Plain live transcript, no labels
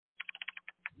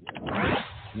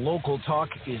Local talk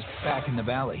is back in the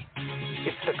Valley.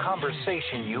 It's the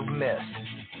conversation you've missed.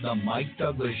 The Mike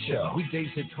Douglas Show, weekdays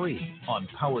at 3 on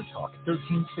Power Talk,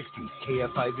 1360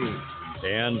 KFIV.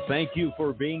 And thank you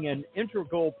for being an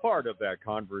integral part of that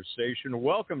conversation.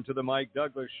 Welcome to the Mike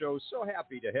Douglas Show. So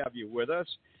happy to have you with us.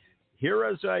 Here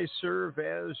as I serve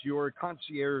as your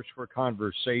concierge for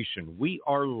conversation. We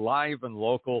are live and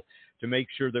local to make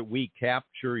sure that we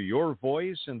capture your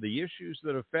voice and the issues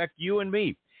that affect you and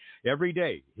me every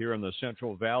day here in the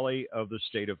Central Valley of the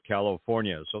state of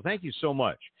California. So thank you so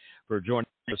much for joining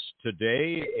us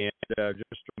today. And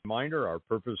just a reminder, our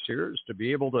purpose here is to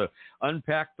be able to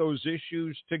unpack those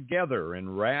issues together in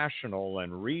rational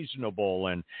and reasonable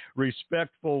and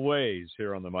respectful ways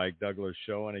here on the Mike Douglas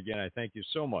Show. And again, I thank you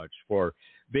so much for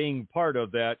being part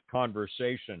of that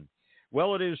conversation.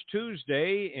 Well, it is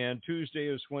Tuesday, and Tuesday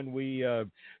is when we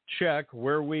check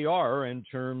where we are in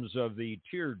terms of the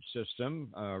tiered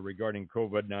system regarding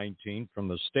COVID-19 from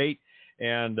the state.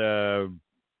 And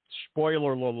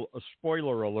spoiler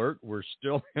alert, we're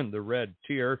still in the red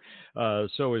tier.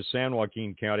 So is San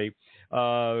Joaquin County.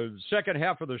 Second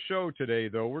half of the show today,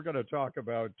 though, we're going to talk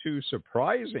about two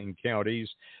surprising counties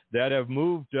that have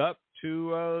moved up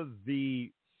to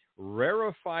the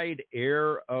rarefied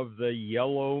air of the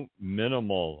yellow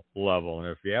minimal level. And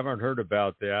if you haven't heard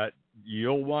about that,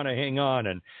 you'll want to hang on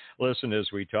and listen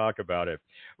as we talk about it.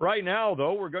 Right now,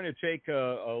 though, we're going to take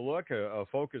a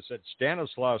focus at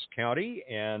Stanislaus County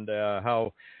and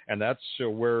that's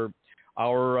where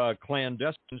our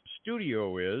clandestine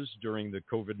studio is during the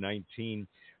COVID-19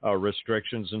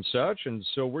 restrictions and such. And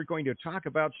so we're going to talk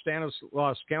about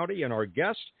Stanislaus County, and our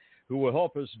guest who will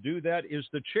help us do that is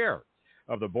the chair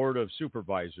of the Board of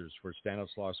Supervisors for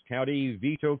Stanislaus County,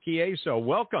 Vito Chiesa.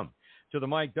 Welcome to the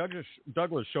Mike Douglas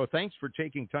Show. Thanks for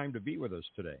taking time to be with us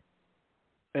today.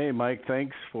 Hey, Mike,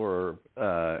 thanks for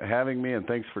having me, and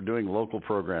thanks for doing local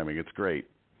programming. It's great.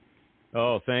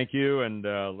 Oh, thank you. And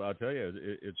I'll tell you,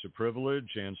 it's a privilege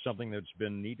and something that's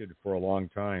been needed for a long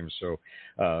time. So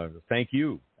thank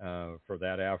you for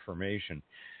that affirmation.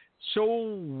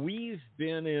 So we've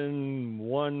been in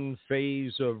one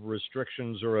phase of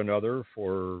restrictions or another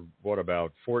for,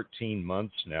 about 14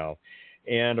 months now.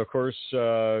 And, of course,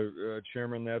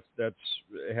 Chairman, that's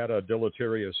had a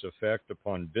deleterious effect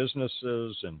upon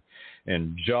businesses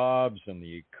and jobs and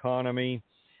the economy.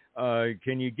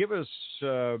 Can you give us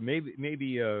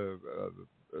maybe a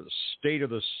state of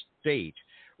the state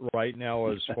right now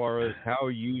as far as how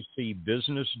you see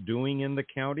business doing in the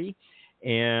county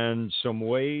and some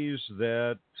ways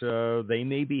that they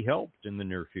may be helped in the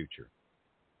near future?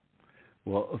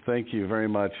 Well, thank you very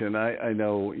much. And I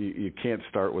know you can't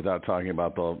start without talking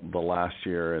about the last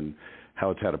year and how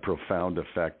it's had a profound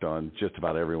effect on just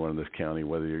about everyone in this county,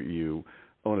 whether you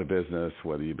own a business,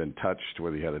 whether you've been touched,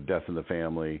 whether you had a death in the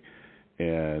family.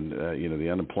 And, the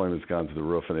unemployment's gone to the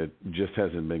roof, and it just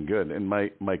hasn't been good. And my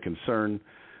concern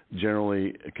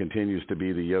generally continues to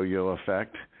be the yo-yo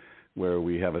effect, where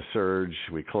we have a surge,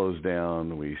 we close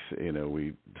down, we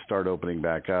start opening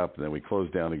back up, and then we close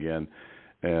down again.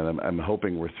 And I'm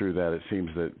hoping we're through that. It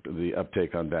seems that the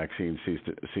uptake on vaccines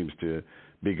seems to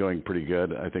be going pretty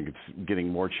good. I think it's getting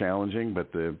more challenging,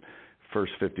 but the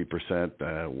first 50%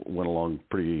 went along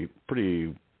pretty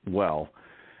well.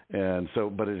 And so,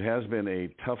 but it has been a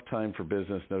tough time for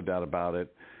business, no doubt about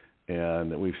it.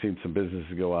 And we've seen some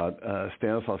businesses go out.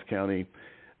 Stanislaus County,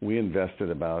 we invested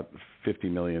about $50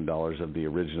 million of the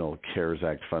original CARES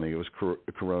Act funding. It was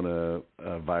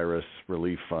coronavirus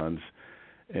relief funds,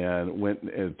 and went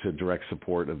to direct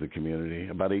support of the community.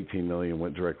 About $18 million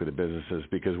went directly to businesses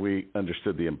because we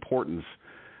understood the importance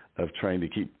of trying to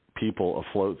keep people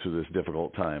afloat through this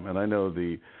difficult time. And I know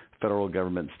the federal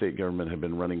government, state government have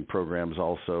been running programs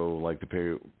also like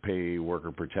the pay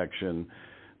worker protection.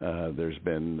 There's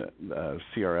been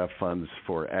CRF funds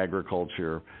for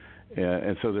agriculture.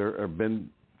 And so there have been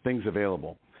things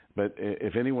available. But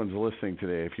if anyone's listening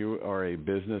today, if you are a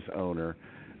business owner,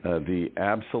 the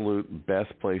absolute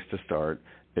best place to start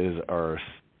is our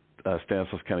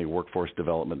Stanislaus County Workforce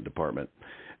Development Department.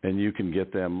 And you can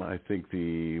get them, I think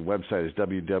the website is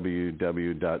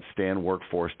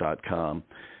www.stanworkforce.com.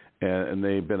 And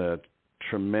they've been a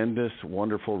tremendous,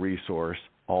 wonderful resource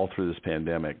all through this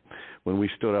pandemic. When we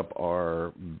stood up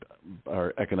our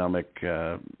economic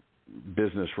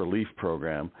business relief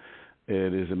program,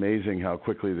 it is amazing how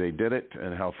quickly they did it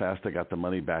and how fast they got the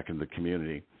money back in the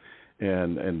community.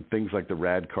 And things like the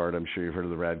RAD card, I'm sure you've heard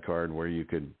of the RAD card, where you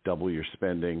could double your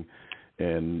spending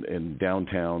in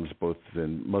downtowns, both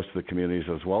in most of the communities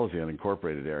as well as the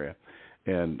unincorporated area.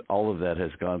 And all of that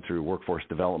has gone through workforce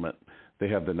development. They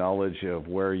have the knowledge of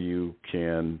where you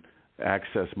can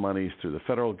access monies through the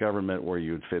federal government, where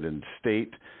you would fit in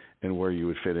state, and where you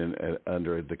would fit in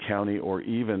under the county or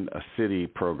even a city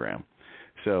program.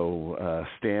 So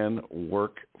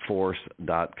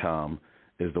stanworkforce.com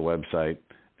is the website,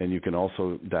 and you can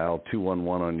also dial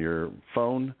 211 on your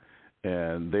phone,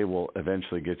 and they will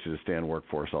eventually get you to Stan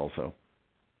Workforce also.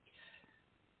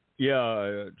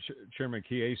 Yeah, Chairman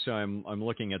Chiesa, I'm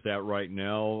looking at that right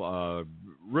now.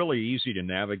 Really easy to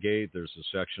navigate. There's a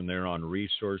section there on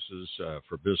resources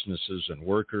for businesses and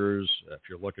workers. If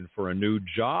you're looking for a new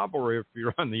job, or if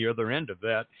you're on the other end of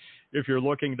that, if you're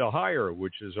looking to hire,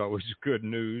 which is always good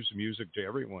news, music to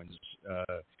everyone's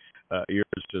ears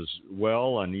as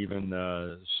well, and even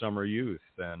summer youth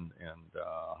and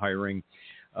hiring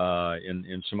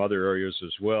in some other areas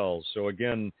as well. So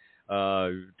again,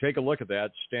 take a look at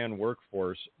that,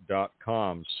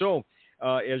 stanworkforce.com. So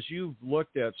as you've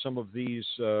looked at some of these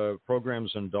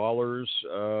programs and dollars,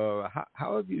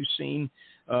 how have you seen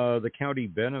the county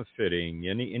benefiting?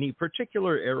 Any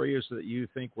particular areas that you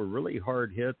think were really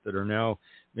hard hit that are now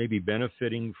maybe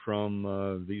benefiting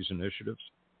from these initiatives?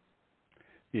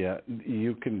 Yeah,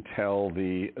 you can tell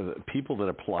the people that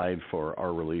applied for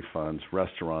our relief funds,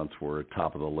 restaurants were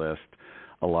top of the list,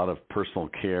 a lot of personal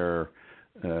care.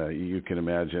 You can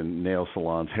imagine nail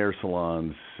salons, hair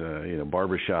salons,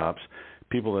 barbershops,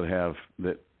 people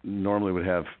that normally would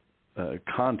have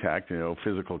contact,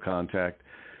 physical contact,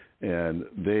 and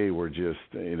they were just,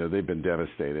 they've been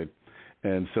devastated.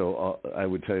 And so I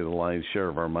would tell you the lion's share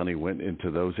of our money went into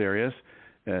those areas,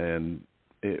 and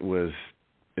it's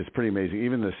pretty amazing.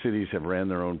 Even the cities have ran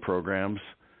their own programs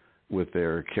with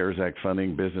their CARES Act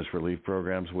funding, business relief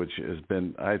programs, which has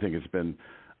been, I think it's been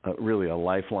really a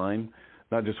lifeline,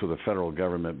 not just with the federal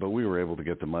government, but we were able to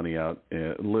get the money out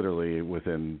literally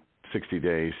within 60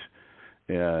 days,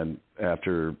 and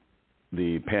after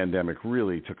the pandemic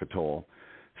really took a toll.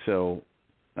 So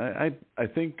I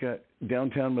think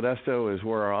downtown Modesto is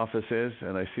where our office is,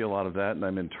 and I see a lot of that, and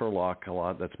I'm in Turlock a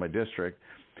lot. That's my district,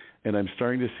 and I'm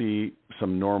starting to see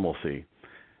some normalcy,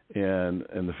 and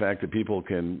the fact that people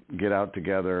can get out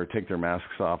together, take their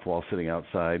masks off while sitting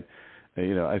outside.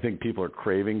 I think people are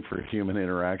craving for human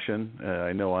interaction.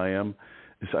 I know I am.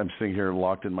 So I'm sitting here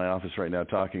locked in my office right now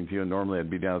talking to you, and normally I'd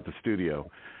be down at the studio,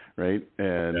 right?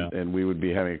 And we would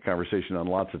be having a conversation on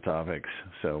lots of topics.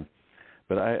 So,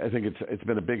 but I think it's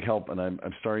been a big help, and I'm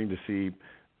starting to see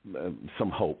some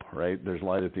hope, right? There's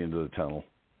light at the end of the tunnel.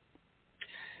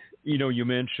 You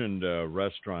mentioned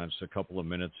restaurants a couple of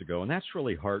minutes ago, and that's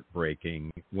really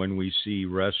heartbreaking when we see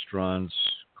restaurants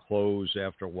close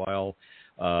after a while.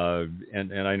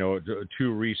 And I know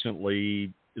too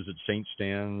recently, is it St.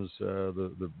 Stan's,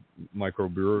 the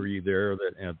microbrewery there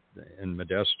in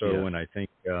Modesto, yeah. And I think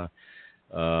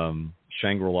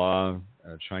Shangri-La,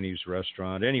 Chinese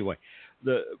restaurant. Anyway,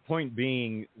 the point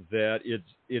being that it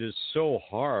is so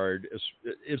hard.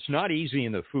 It's not easy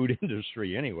in the food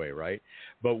industry anyway, right?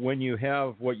 But when you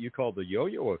have what you call the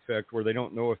yo-yo effect, where they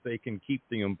don't know if they can keep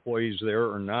the employees there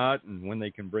or not, and when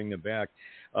they can bring them back,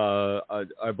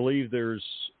 I believe there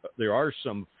are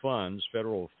some funds,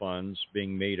 federal funds,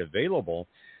 being made available.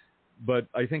 But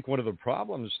I think one of the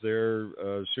problems there,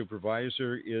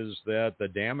 Supervisor, is that the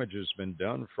damage has been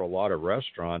done for a lot of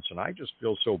restaurants, and I just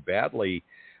feel so badly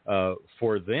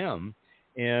for them,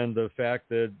 and the fact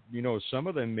that some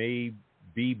of them may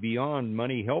be beyond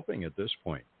money helping at this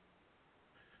point.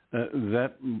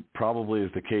 That probably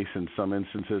is the case in some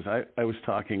instances. I was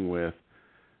talking with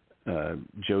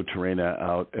Joe Terena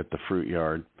out at the fruit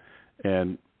yard,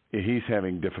 and he's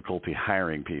having difficulty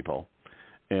hiring people.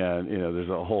 And, there's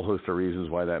a whole host of reasons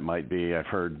why that might be. I've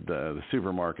heard the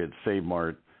supermarket, Save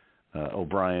Mart,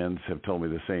 O'Brien's have told me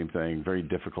the same thing. Very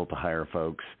difficult to hire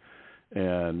folks.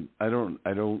 And I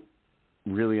don't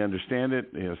really understand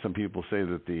it. Some people say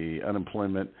that the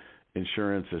unemployment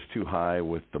insurance is too high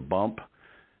with the bump.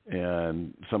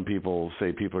 And some people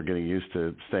say people are getting used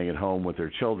to staying at home with their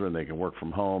children. They can work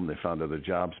from home. They found other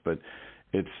jobs, but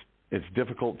it's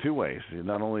difficult two ways.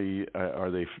 Not only are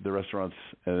the restaurants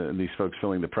and these folks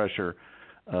feeling the pressure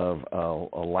of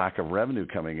a lack of revenue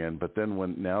coming in, but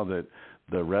then now that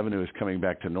the revenue is coming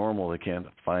back to normal, they can't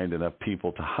find enough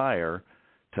people to hire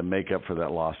to make up for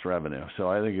that lost revenue. So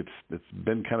I think it's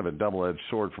been kind of a double-edged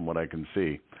sword from what I can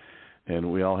see. And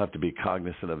we all have to be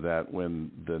cognizant of that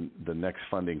when the next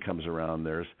funding comes around.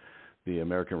 There's the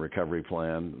American Recovery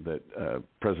Plan that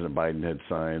President Biden had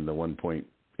signed, the $1.8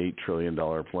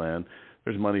 trillion plan.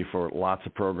 There's money for lots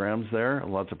of programs there,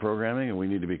 lots of programming, and we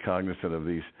need to be cognizant of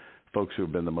these folks who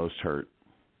have been the most hurt.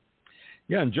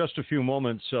 Yeah, in just a few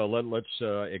moments, let's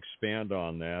expand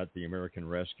on that, the American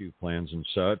Rescue Plans and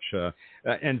such.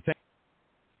 And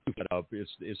up.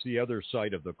 It's the other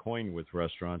side of the coin with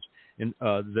restaurants, and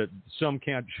that some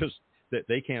can't just that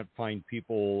they can't find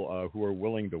people who are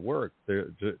willing to work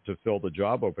to fill the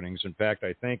job openings. In fact,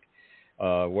 I think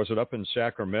was it up in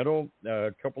Sacramento,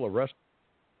 a couple of restaurants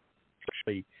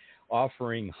actually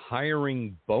offering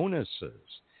hiring bonuses.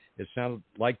 It sounded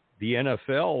like the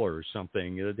NFL or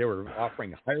something. They were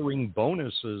offering hiring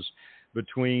bonuses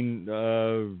between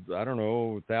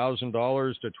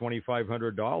 $1,000 to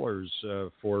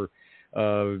 $2,500 for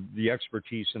the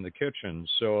expertise in the kitchen.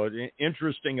 So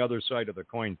interesting other side of the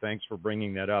coin. Thanks for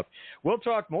bringing that up. We'll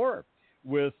talk more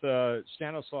with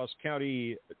Stanislaus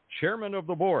County Chairman of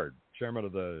the Board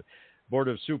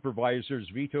of Supervisors,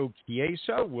 Vito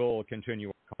Chiesa. We'll continue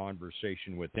our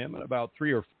conversation with him in about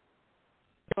 3 or 4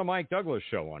 on the Mike Douglas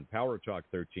Show on Power Talk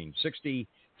 1360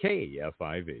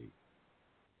 KFIV.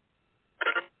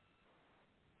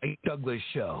 Mike Douglas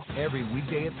Show every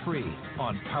weekday at 3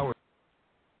 on Power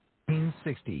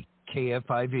 1360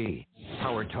 KFIV.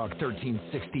 Power Talk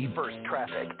 1360 burst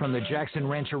traffic from the Jackson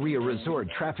Rancheria Resort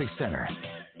Traffic Center.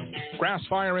 Grass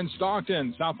fire in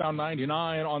Stockton, southbound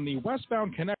 99 on the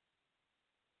westbound connect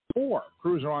 4.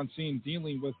 Crews are on scene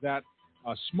dealing with that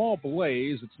small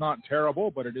blaze. It's not terrible,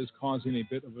 but it is causing a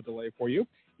bit of a delay for you.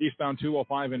 Eastbound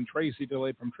 205 in Tracy,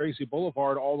 delayed from Tracy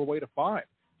Boulevard all the way to 5.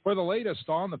 For the latest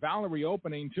on the Valley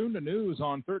reopening, tune to news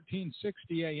on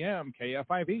 1360 AM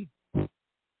KFIV.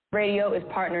 Radio is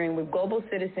partnering with Global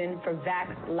Citizen for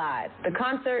Vax Live, the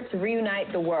concert to reunite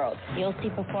the world. You'll see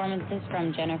performances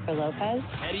from Jennifer Lopez,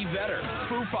 Eddie Vedder,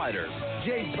 Foo Fighters,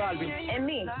 J Balvin, and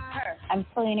me, her. I'm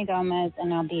Selena Gomez,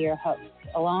 and I'll be your host,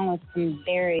 along with some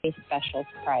very special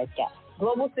surprise guests.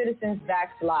 Global Citizen's Vax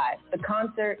Live, the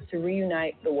concert to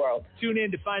reunite the world. Tune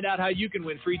in to find out how you can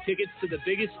win free tickets to the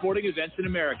biggest sporting events in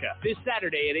America this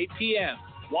Saturday at 8 p.m.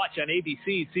 Watch on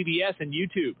ABC, CBS, and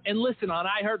YouTube, and listen on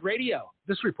iHeartRadio.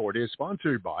 This report is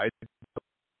sponsored by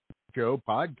Joe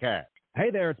Podcast.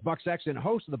 Hey there, it's Buck Sexton,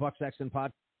 host of the Buck Sexton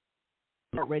Podcast,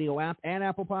 radio app, and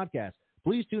Apple Podcasts.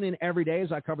 Please tune in every day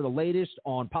as I cover the latest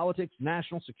on politics,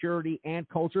 national security, and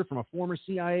culture from a former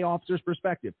CIA officer's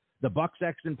perspective. The Buck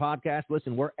Sexton Podcast.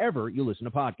 Listen wherever you listen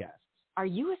to podcasts. Are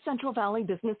you a Central Valley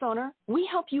business owner? We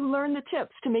help you learn the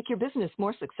tips to make your business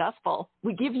more successful.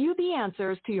 We give you the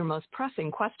answers to your most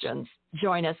pressing questions.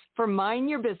 Join us for Mind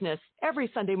Your Business every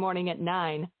Sunday morning at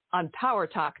 9 on Power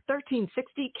Talk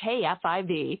 1360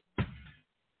 KFIV.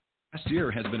 Last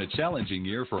year has been a challenging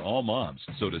year for all moms.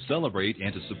 So to celebrate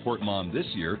and to support mom this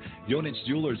year, Yonitz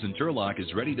Jewelers in Turlock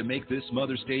is ready to make this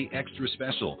Mother's Day extra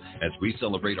special as we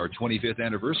celebrate our 25th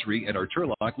anniversary at our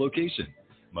Turlock location.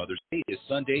 Mother's Day is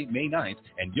Sunday, May 9th,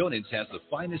 and Yonitz has the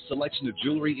finest selection of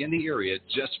jewelry in the area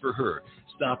just for her.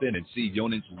 Stop in and see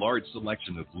Yonitz's large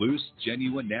selection of loose,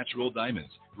 genuine, natural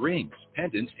diamonds, rings,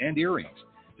 pendants, and earrings.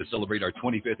 To celebrate our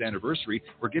 25th anniversary,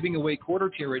 we're giving away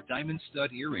quarter-carat diamond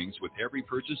stud earrings with every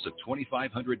purchase of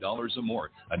 $2,500 or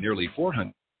more, a nearly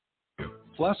 $400.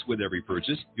 Plus, with every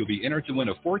purchase, you'll be entered to win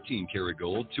a 14-karat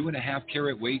gold,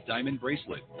 2.5-carat weight diamond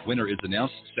bracelet. Winner is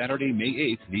announced Saturday, May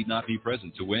 8th. Need not be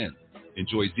present to win.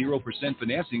 Enjoy 0%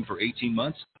 financing for 18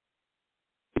 months.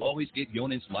 Always get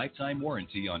Yonit's lifetime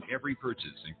warranty on every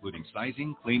purchase, including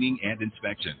sizing, cleaning, and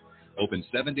inspection. Open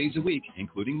 7 days a week,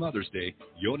 including Mother's Day.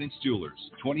 Yonit's Jewelers,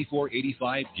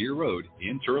 2485 Deer Road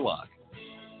in Turlock.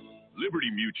 Liberty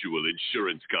Mutual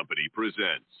Insurance Company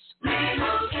presents and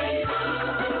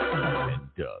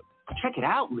Doug. Check it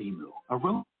out, Limu. A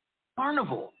road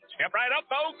carnival. Step right up,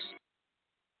 folks.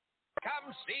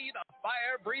 Come see the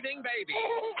fire-breathing baby.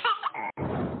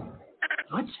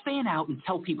 Let's fan out and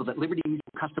tell people that Liberty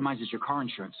Mutual customizes your car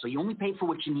insurance, so you only pay for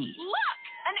what you need. Look!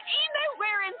 An emu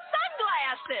wearing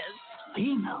sunglasses!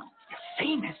 Emu, you're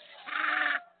famous.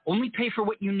 Only pay for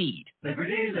what you need.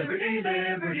 Liberty, liberty,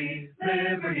 liberty,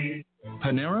 liberty.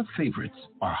 Panera favorites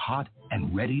are hot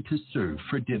and ready to serve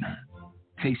for dinner.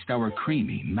 Taste our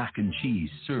creamy mac and cheese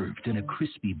served in a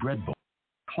crispy bread bowl.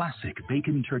 Classic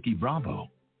bacon turkey bravo,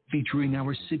 featuring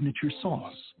our signature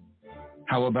sauce.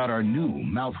 How about our new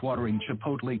mouth-watering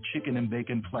Chipotle chicken and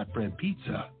bacon flatbread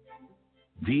pizza?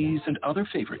 These and other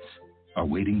favorites are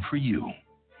waiting for you.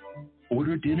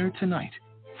 Order dinner tonight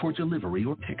for delivery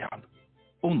or pickup.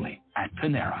 Only at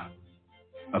Panera.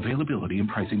 Availability and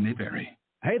pricing may vary.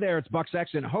 Hey there, it's Buck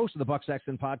Sexton, host of the Buck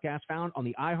Sexton Podcast, found on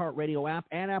the iHeartRadio app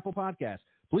and Apple Podcasts.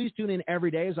 Please tune in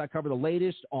every day as I cover the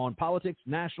latest on politics,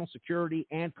 national security,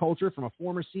 and culture from a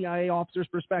former CIA officer's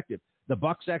perspective. The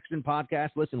Buck Sexton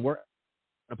Podcast. Listen, we're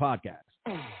a podcast.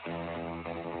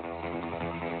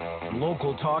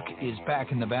 Local talk is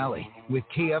back in the Valley with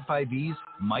KFIV's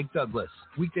Mike Douglas.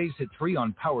 Weekdays at 3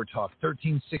 on Power Talk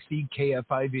 1360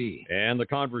 KFIV. And the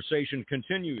conversation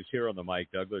continues here on the Mike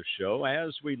Douglas Show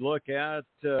as we look at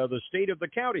the state of the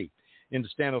county. In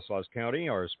Stanislaus County,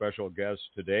 our special guest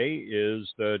today is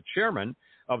the chairman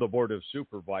of the Board of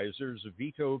Supervisors,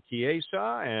 Vito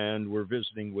Chiesa, and we're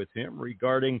visiting with him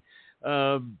regarding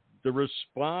the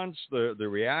response, the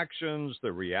reactions,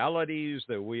 the realities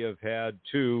that we have had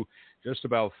to just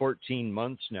about 14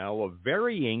 months now of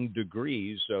varying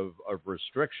degrees of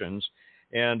restrictions.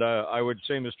 And I would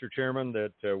say, Mr. Chairman,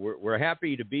 that we're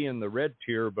happy to be in the red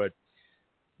tier, but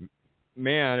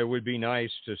man, it would be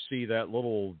nice to see that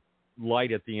little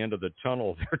light at the end of the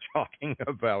tunnel they're talking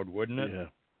about, wouldn't it?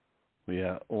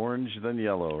 Yeah, orange then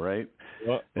yellow, right?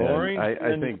 Orange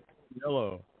I think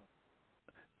yellow.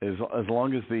 As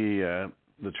long as the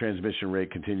transmission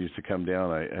rate continues to come down,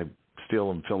 I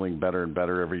still am feeling better and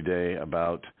better every day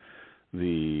about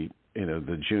the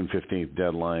June 15th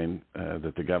deadline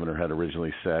that the governor had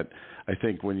originally set. I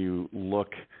think when you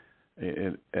look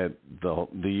at the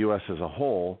U.S. as a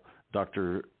whole,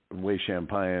 Dr. Wei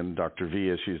Champagne, Dr. V,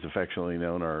 as she's affectionately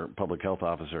known, our public health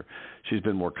officer, she's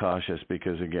been more cautious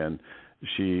because, again,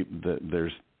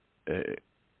 there's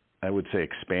I would say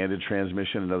expanded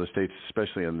transmission in other states,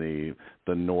 especially in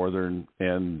the northern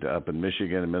end up in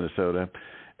Michigan and Minnesota,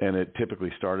 and it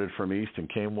typically started from east and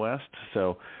came west.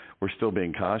 So we're still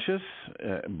being cautious,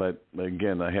 but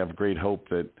again, I have great hope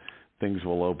that things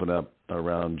will open up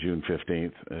around June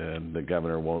 15th, and the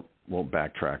governor won't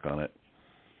backtrack on it.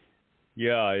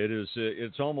 Yeah, it is.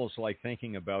 It's almost like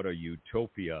thinking about a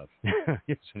utopia.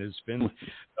 It's been,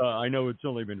 I know it's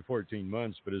only been 14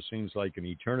 months, but it seems like an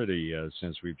eternity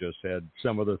since we've just had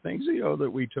some of the things,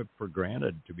 that we took for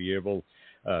granted to be able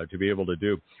to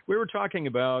do. We were talking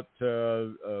about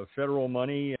federal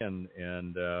money and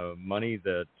money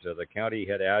that the county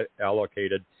had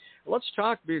allocated. Let's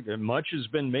talk. Much has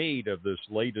been made of this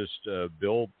latest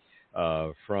bill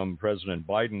from President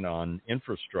Biden on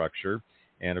infrastructure.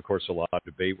 And, of course, a lot of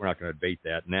debate. We're not going to debate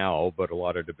that now, but a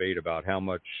lot of debate about how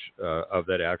much of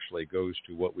that actually goes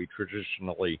to what we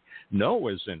traditionally know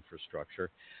as infrastructure.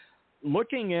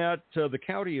 Looking at the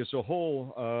county as a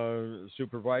whole,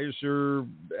 Supervisor,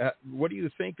 what do you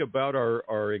think about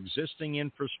our existing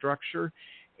infrastructure,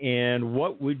 and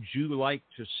what would you like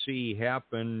to see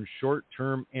happen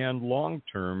short-term and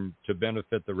long-term to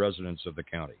benefit the residents of the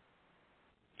county?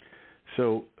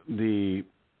 So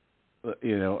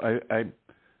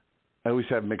I always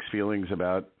have mixed feelings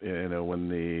about, when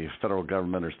the federal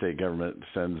government or state government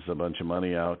sends a bunch of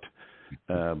money out.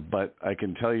 But I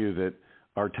can tell you that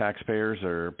our taxpayers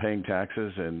are paying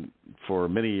taxes, and for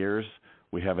many years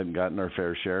we haven't gotten our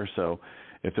fair share. So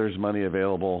if there's money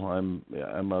available,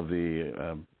 I'm of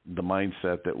the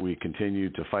mindset that we continue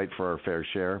to fight for our fair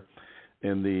share.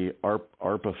 In the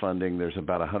ARPA funding, there's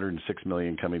about $106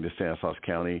 million coming to Stanislaus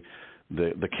County.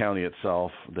 The county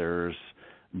itself, there's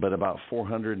but about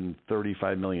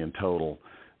 $435 million total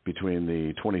between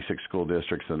the 26 school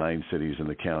districts, the 9 cities in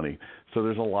the county. So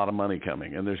there's a lot of money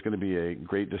coming, and there's going to be a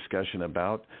great discussion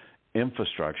about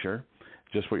infrastructure,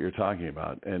 just what you're talking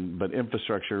about. But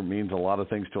infrastructure means a lot of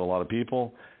things to a lot of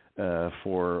people.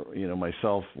 For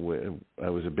myself, I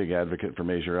was a big advocate for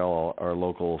Measure L, our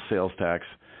local sales tax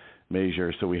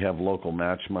measure. So we have local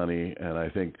match money, and I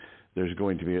think there's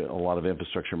going to be a lot of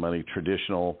infrastructure money,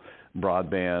 traditional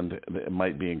broadband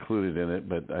might be included in it,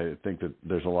 but I think that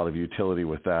there's a lot of utility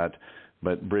with that.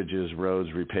 But bridges, roads,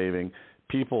 repaving,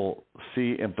 people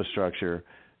see infrastructure.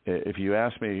 If you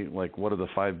ask me, like, what are the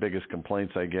 5 biggest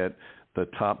complaints I get, the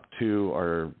top 2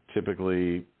 are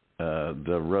typically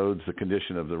the roads, the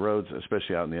condition of the roads,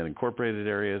 especially out in the unincorporated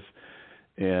areas,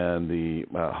 and the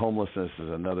homelessness is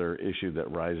another issue that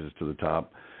rises to the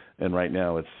top. And right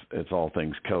now it's all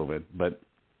things COVID. But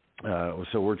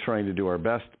so we're trying to do our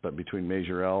best, but between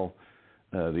Measure L,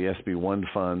 the SB1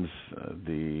 funds,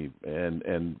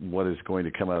 and what is going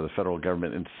to come out of the federal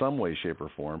government in some way, shape, or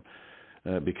form,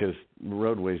 because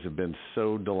roadways have been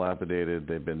so dilapidated,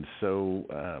 they've been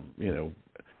so,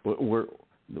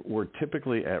 we're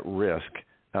typically at risk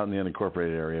out in the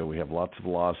unincorporated area. We have lots of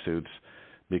lawsuits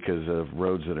because of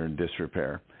roads that are in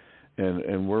disrepair,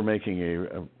 and we're making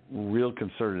a real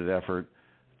concerted effort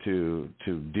to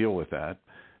deal with that.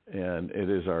 And it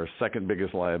is our second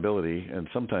biggest liability, and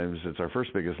sometimes it's our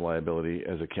first biggest liability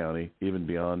as a county, even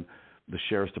beyond the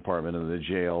sheriff's department and the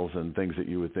jails and things that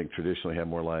you would think traditionally have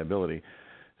more liability.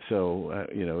 So,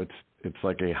 it's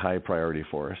like a high priority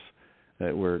for us.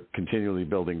 We're continually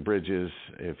building bridges.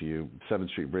 7th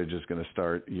Street Bridge is going to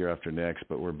start year after next,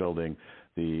 but we're building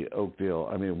the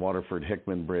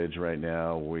Waterford-Hickman Bridge right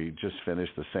now. We just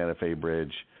finished the Santa Fe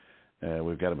Bridge.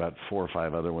 We've got about 4 or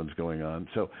 5 other ones going on.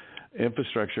 So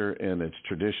infrastructure in its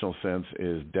traditional sense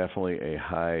is definitely a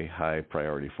high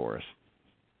priority for us.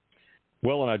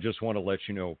 Well, and I just want to let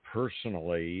you know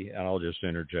personally, and I'll just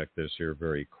interject this here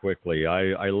very quickly.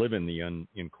 I live in the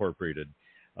unincorporated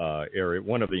area,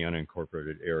 one of the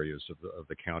unincorporated areas of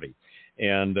the county.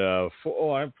 And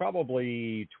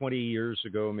probably 20 years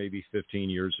ago, maybe 15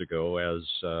 years ago, as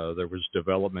there was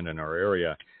development in our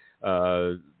area,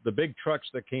 the big trucks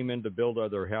that came in to build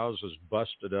other houses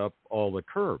busted up all the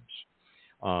curbs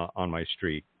on my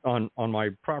street, on my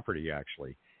property,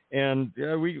 actually. And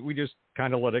we just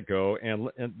kind of let it go. And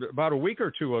about a week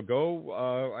or two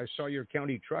ago, I saw your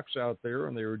county trucks out there,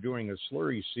 and they were doing a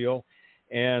slurry seal,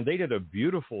 and they did a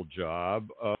beautiful job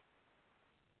on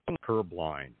the curb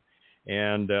line.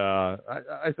 And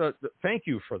I thought, thank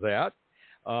you for that.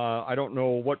 I don't know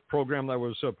what program that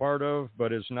was a part of,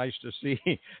 but it's nice to see.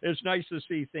 It's nice to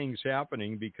see things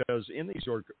happening, because in these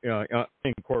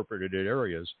incorporated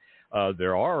areas,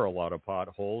 there are a lot of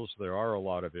potholes. There are a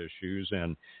lot of issues,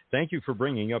 and thank you for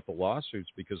bringing up the lawsuits,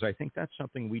 because I think that's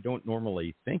something we don't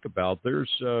normally think about.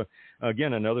 There's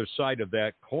again another side of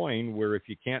that coin, where if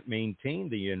you can't maintain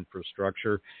the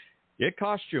infrastructure, it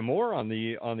costs you more on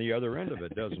the other end of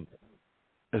it, doesn't it?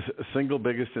 The single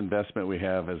biggest investment we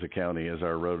have as a county is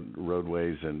our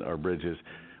roadways and our bridges.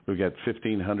 We've got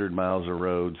 1,500 miles of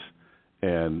roads,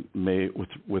 and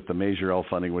with the Measure L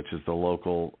funding, which is the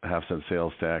local half-cent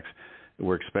sales tax,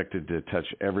 we're expected to touch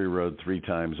every road 3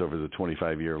 times over the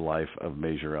 25-year life of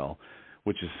Measure L,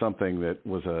 which is something that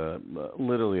was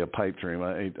literally a pipe dream.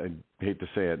 I hate to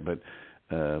say it, but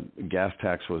gas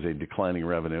tax was a declining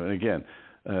revenue. And again,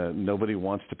 nobody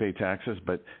wants to pay taxes,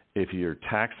 but if you're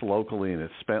taxed locally and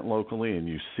it's spent locally, and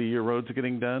you see your roads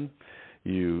getting done,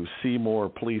 you see more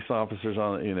police officers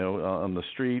on the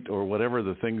street, or whatever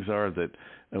the things are that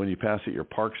when you pass it, your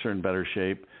parks are in better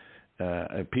shape.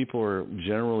 People are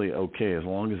generally okay as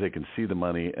long as they can see the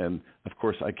money. And of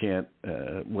course, I can't.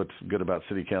 What's good about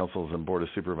city councils and board of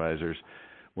supervisors,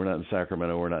 we're not in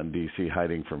Sacramento, we're not in D.C.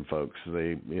 hiding from folks.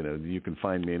 You can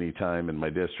find me anytime in my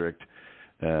district.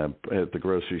 At the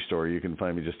grocery store, you can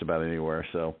find me just about anywhere.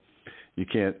 So you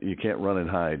can't run and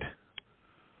hide.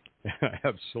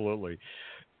 Absolutely.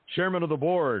 Chairman of the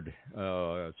board,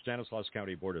 Stanislaus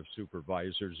County Board of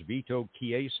Supervisors, Vito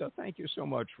Chiesa, thank you so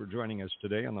much for joining us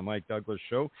today on the Mike Douglas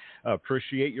Show.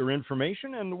 Appreciate your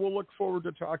information, and we'll look forward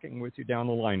to talking with you down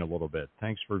the line a little bit.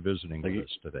 Thanks for visiting with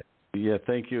us today. Yeah,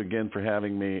 thank you again for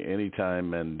having me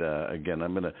anytime. And again,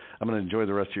 I'm gonna enjoy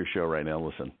the rest of your show right now.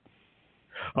 Listen.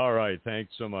 All right.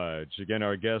 Thanks so much. Again,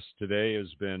 our guest today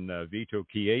has been Vito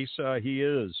Chiesa. He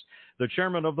is the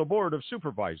chairman of the Board of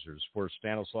Supervisors for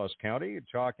Stanislaus County,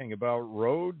 talking about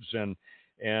roads and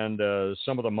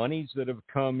some of the monies that have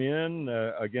come in.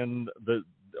 Again, the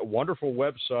wonderful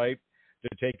website to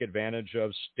take advantage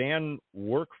of,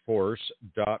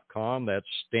 stanworkforce.com. That's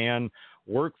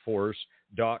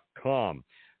stanworkforce.com.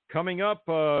 Coming up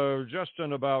just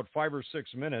in about 5 or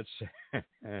 6 minutes,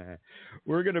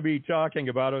 we're going to be talking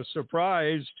about a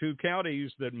surprise to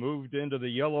counties that moved into the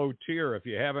yellow tier. If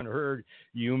you haven't heard,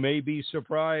 you may be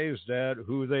surprised at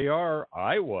who they are.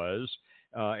 I was,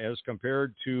 as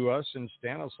compared to us in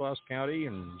Stanislaus County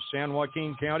and San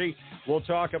Joaquin County. We'll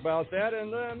talk about that,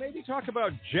 and maybe talk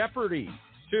about Jeopardy,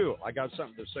 too. I got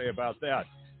something to say about that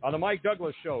on the Mike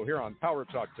Douglas Show here on Power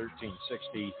Talk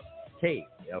 1360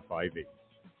 KFIV.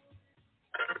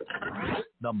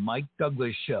 The Mike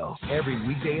Douglas Show, every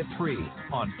weekday at 3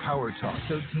 on Power Talk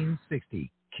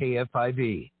 1360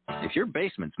 KFIV. If your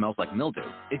basement smells like mildew,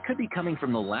 it could be coming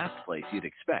from the last place you'd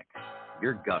expect,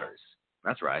 your gutters.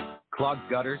 That's right. Clogged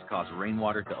gutters cause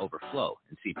rainwater to overflow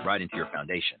and seep right into your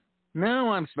foundation. Now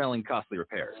I'm smelling costly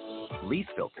repairs. Lease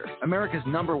Filter, America's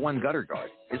 #1 gutter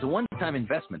guard, is a one-time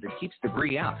investment that keeps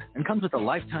debris out and comes with a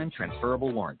lifetime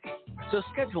transferable warranty. So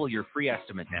schedule your free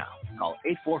estimate now. Call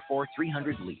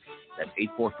 844-300-LEAF. That's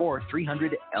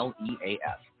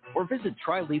 844-300-LEAF. Or visit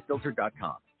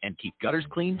tryleaffilter.com and keep gutters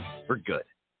clean for good.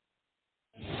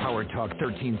 Power Talk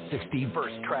 1360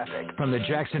 Verse Traffic from the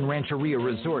Jackson Rancheria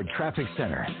Resort Traffic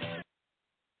Center.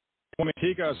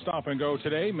 Manteca stop and go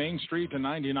today, Main Street to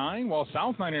 99, while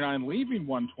South 99 leaving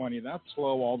 120. That's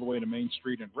slow all the way to Main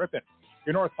Street and Ripon.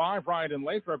 Your North 5 ride in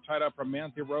Lathrop tied up from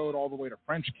Manthe Road all the way to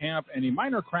French Camp. Any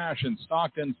minor crash in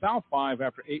Stockton, South 5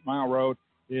 after 8 Mile Road.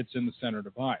 It's in the Center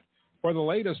Divide. For the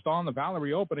latest on the Valley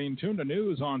reopening, tune to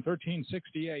news on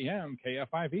 1360 AM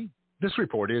KFIV. This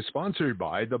report is sponsored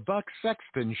by the Buck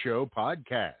Sexton Show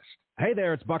podcast. Hey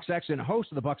there, it's Buck Sexton,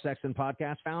 host of the Buck Sexton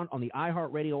podcast, found on the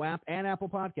iHeartRadio app and Apple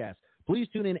Podcasts. Please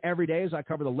tune in every day as I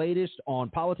cover the latest on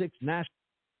politics, national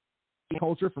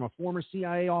culture from a former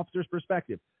CIA officer's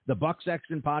perspective. The Buck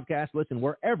Sexton Podcast. Listen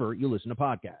wherever you listen to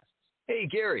podcasts. Hey,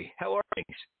 Gary, how are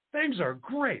things? Things are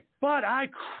great, but I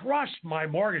crushed my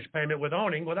mortgage payment with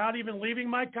owning without even leaving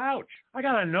my couch. I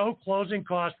got a no closing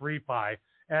cost refi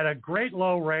at a great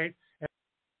low rate in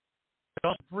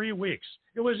just 3 weeks.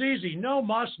 It was easy, no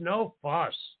muss, no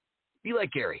fuss. Be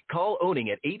like Gary. Call Owning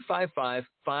at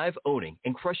 855-5-OWNING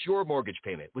and crush your mortgage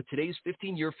payment with today's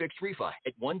 15-year fixed refi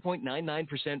at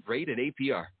 1.99% rate at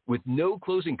APR with no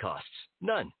closing costs.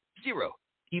 None. Zero.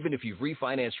 Even if you've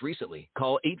refinanced recently,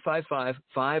 call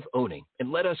 855-5-OWNING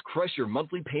and let us crush your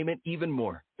monthly payment even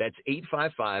more. That's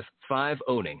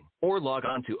 855-5-OWNING or log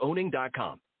on to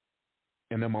owning.com.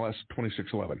 NMLS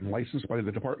 2611, licensed by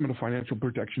the Department of Financial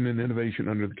Protection and Innovation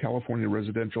under the California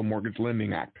Residential Mortgage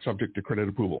Lending Act, subject to credit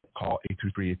approval. Call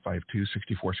 823-852-6464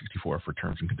 for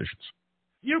terms and conditions.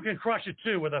 You can crush it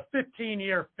too with a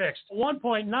 15-year fixed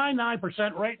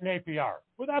 1.99% rate in APR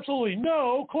with absolutely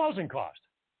no closing cost.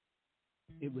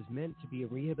 It was meant to be a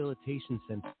rehabilitation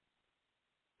center.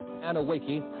 Anna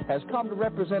Wakey has come to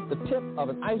represent the tip of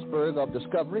an iceberg of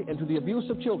discovery into the abuse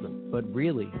of children. But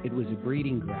really, it was a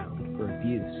breeding ground for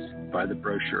abuse. By the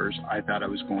brochures, I thought I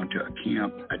was going to a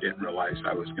camp. I didn't realize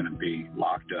I was going to be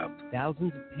locked up.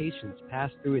 Thousands of patients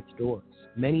passed through its doors,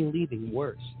 many leaving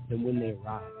worse than when they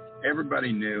arrived.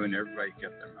 Everybody knew and everybody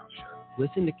kept their mouth shut.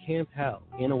 Listen to Camp Hell,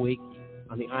 Anna Wakey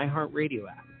on the iHeartRadio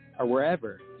app or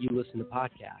wherever you listen to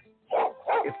podcasts.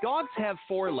 If dogs have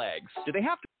 4 legs, do they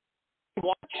have to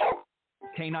watch?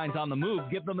 Canines on the Move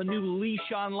give them a new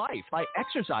leash on life by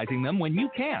exercising them when you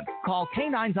can. Call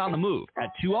Canines on the Move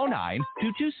at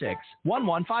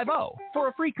 209-226-1150 for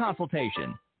a free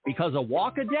consultation. Because a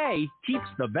walk a day keeps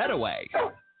the vet away.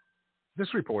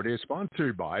 This report is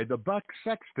sponsored by the Buck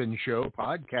Sexton Show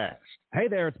podcast. Hey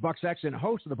there, it's Buck Sexton,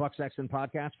 host of the Buck Sexton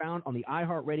Podcast, found on the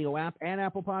iHeartRadio app and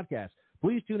Apple Podcasts.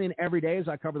 Please tune in every day as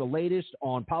I cover the latest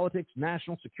on politics,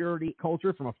 national security,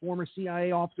 culture from a former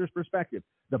CIA officer's perspective.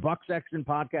 The Buck Sexton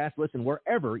Podcast. Listen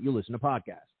wherever you listen to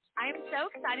podcasts. I am so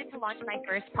excited to launch my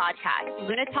first podcast,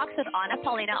 Luna Talks with Anna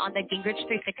Paulina on the Gingrich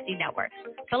 360 Network.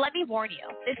 But let me warn you,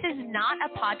 this is not a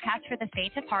podcast for the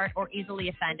faint of heart or easily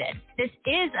offended. This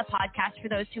is a podcast for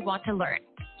those who want to learn,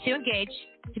 to engage,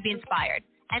 to be inspired.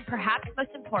 And perhaps most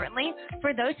importantly,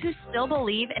 for those who still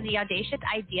believe in the audacious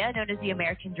idea known as the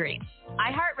American dream.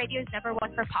 iHeartRadio is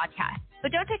 #1 for podcasts,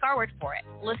 but don't take our word for it.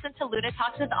 Listen to Luna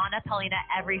Talks with Anna Paulina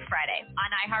every Friday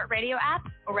on iHeartRadio app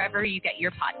or wherever you get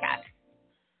your podcasts.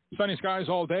 Sunny skies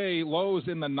all day, lows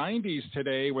in the 90s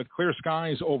today with clear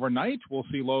skies overnight. We'll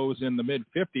see lows in the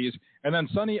mid-50s, and then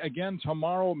sunny again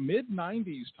tomorrow,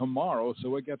 mid-90s tomorrow,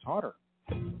 so it gets hotter.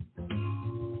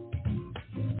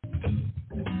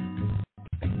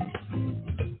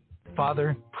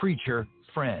 Father, preacher,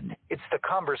 friend. It's the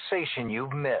conversation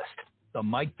you've missed. The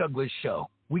Mike Douglas Show.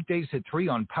 Weekdays at 3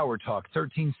 on Power Talk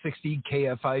 1360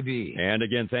 KFIV. And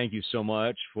again, thank you so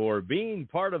much for being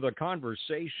part of the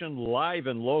conversation live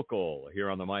and local here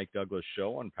on the Mike Douglas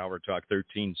Show on Power Talk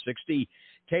 1360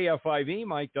 KFIV.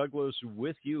 Mike Douglas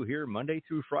with you here Monday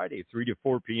through Friday, 3 to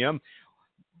 4 p.m.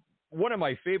 One of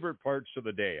my favorite parts of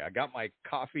the day. I got my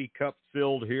coffee cup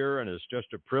filled here, and it's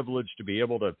just a privilege to be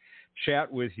able to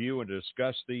chat with you and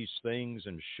discuss these things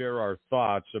and share our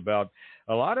thoughts about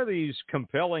a lot of these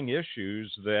compelling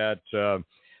issues that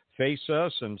face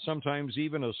us and sometimes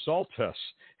even assault us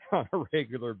on a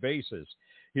regular basis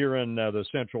here in the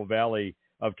Central Valley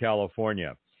of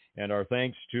California. And our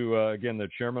thanks to, again, the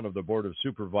chairman of the Board of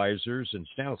Supervisors in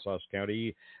Stanislaus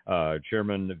County,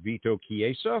 Chairman Vito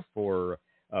Chiesa, for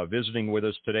visiting with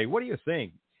us today. What do you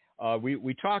think?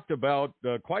 We talked about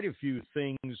quite a few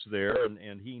things there,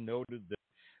 and he noted that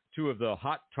two of the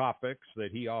hot topics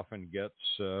that he often gets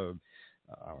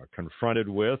confronted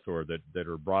with or that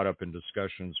are brought up in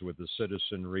discussions with the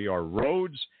citizenry are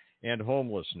roads and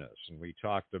homelessness. And we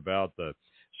talked about the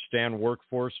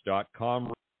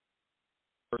stanworkforce.com,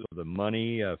 the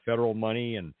money, federal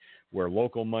money, and where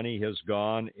local money has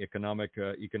gone, economic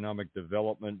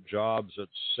development, jobs,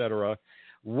 etc.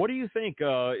 What do you think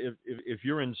if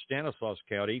you're in Stanislaus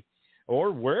County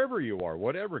or wherever you are,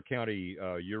 whatever county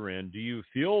you're in, do you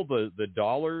feel the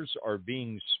dollars are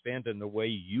being spent in the way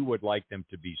you would like them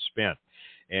to be spent?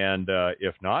 And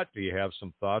if not, do you have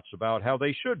some thoughts about how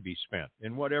they should be spent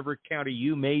in whatever county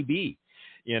you may be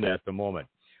in at the moment?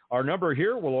 Our number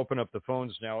here, we'll open up the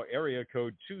phones now, area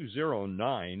code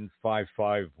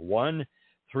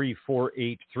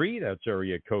 209-551-3483. That's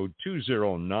area code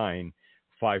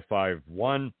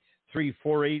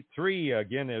 209-551-3483.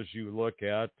 Again, as you look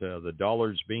at the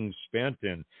dollars being spent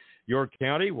in your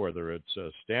county, whether it's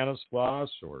Stanislaus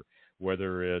or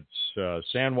whether it's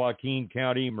San Joaquin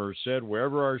County, Merced,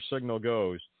 wherever our signal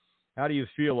goes. How do you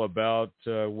feel about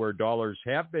where dollars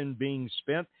have been being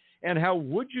spent, and how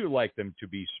would you like them to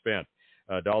be spent?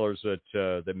 Dollars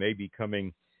that may be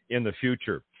coming in the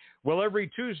future. Well, every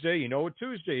Tuesday, you know what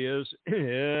Tuesday is.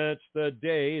 It's the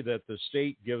day that the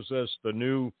state gives us the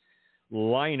new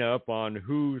lineup on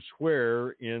who's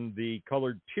where in the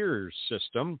colored tiers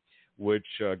system, which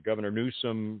Governor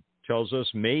Newsom tells us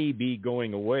may be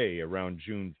going away around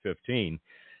June 15.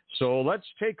 So let's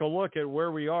take a look at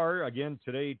where we are. Again,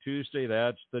 today, Tuesday,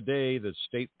 that's the day the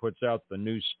state puts out the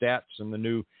new stats and the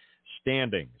new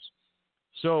standings.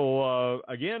 So,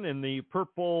 again, in the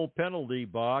purple penalty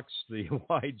box, the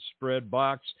widespread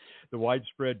box, the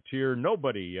widespread tier,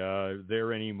 nobody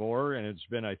there anymore. And it's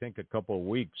been, I think, a couple of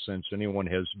weeks since anyone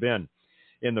has been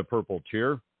in the purple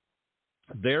tier.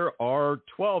 There are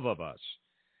 12 of us.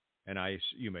 And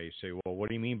you may say, well, what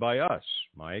do you mean by us,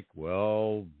 Mike?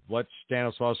 Well, let's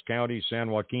Stanislaus County,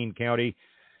 San Joaquin County.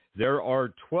 There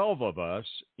are 12 of us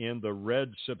in the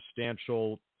red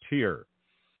substantial tier.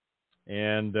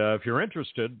 And if you're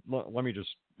interested, let me just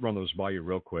run those by you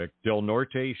real quick. Del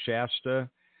Norte, Shasta,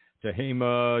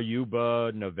 Tehama,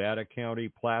 Yuba, Nevada County,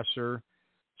 Placer,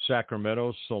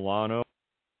 Sacramento, Solano,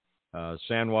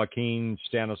 San Joaquin,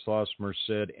 Stanislaus,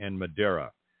 Merced, and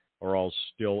Madera are all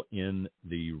still in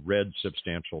the red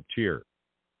substantial tier.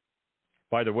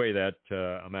 By the way, that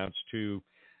amounts to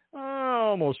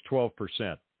almost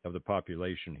 12% of the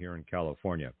population here in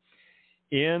California.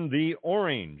 In the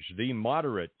orange, the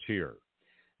moderate tier,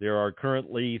 there are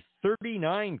currently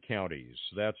 39 counties.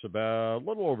 That's about a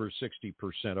little over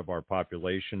 60% of our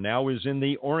population now is in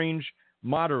the orange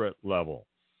moderate level.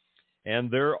 And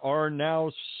there are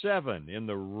now 7 in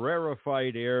the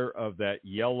rarefied air of that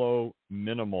yellow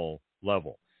minimal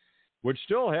level, which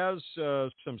still has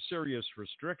some serious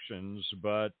restrictions,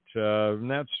 but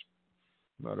that's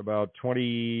about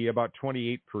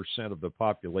 28% of the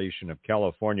population of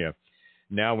California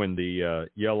now in the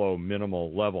yellow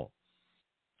minimal level.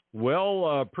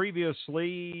 Well,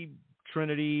 previously,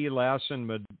 Trinity,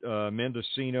 Lassen,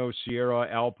 Mendocino, Sierra,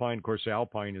 Alpine. Of course,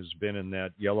 Alpine has been in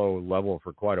that yellow level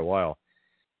for quite a while.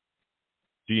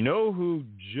 Do you know who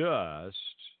just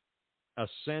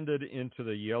ascended into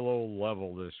the yellow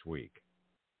level this week?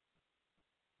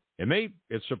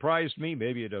 It surprised me.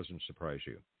 Maybe it doesn't surprise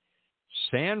you.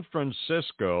 San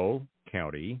Francisco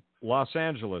County, Los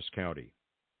Angeles County.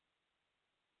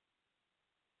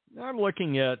 I'm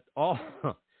looking at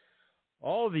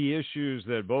all the issues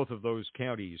that both of those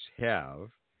counties have.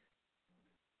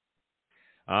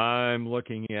 I'm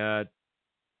looking at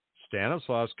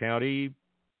Stanislaus County,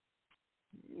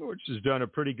 which has done a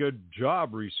pretty good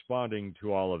job responding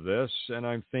to all of this, and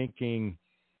I'm thinking,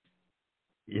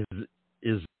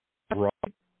 is right?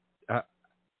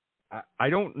 I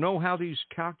don't know how these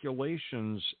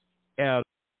calculations add up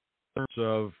in terms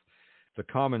of the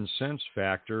common sense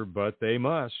factor, but they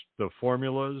must. The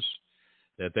formulas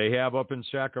that they have up in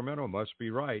Sacramento must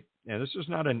be right. And this is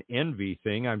not an envy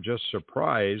thing. I'm just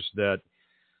surprised that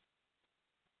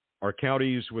our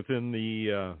counties within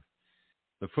the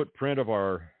footprint of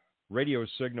our radio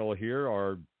signal here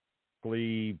are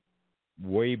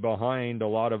way behind a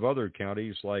lot of other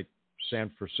counties like San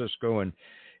Francisco and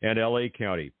LA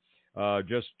County.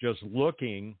 Just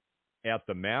looking at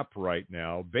the map right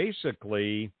now,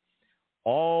 basically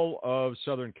all of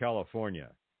Southern California.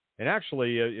 And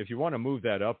actually, if you want to move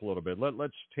that up a little bit,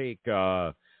 let's take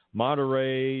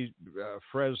Monterey,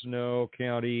 Fresno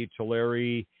County,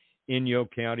 Tulare, Inyo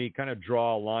County, kind of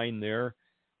draw a line there.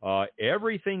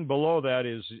 Everything below that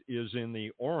is in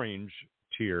the orange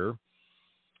tier,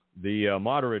 the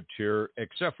moderate tier,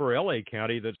 except for LA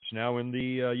County that's now in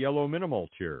the yellow minimal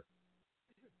tier.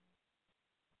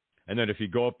 And then if you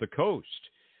go up the coast,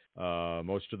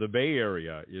 most of the Bay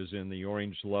Area is in the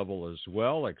orange level as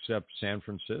well, except San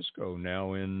Francisco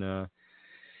now in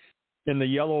the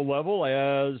yellow level,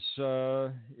 as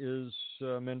is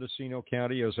Mendocino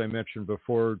County, as I mentioned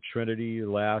before, Trinity,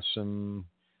 Lassen,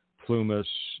 Plumas,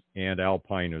 and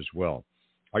Alpine as well.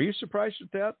 Are you surprised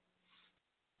at that?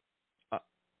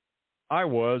 I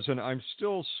was, and I'm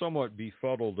still somewhat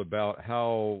befuddled about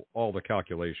how all the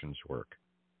calculations work.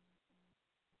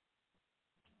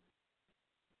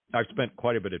 I've spent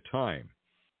quite a bit of time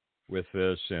with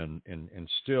this, and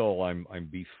still I'm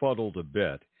befuddled a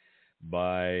bit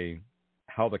by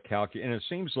how the and it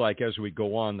seems like as we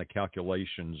go on, the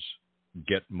calculations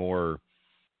get more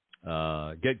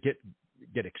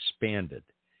get expanded,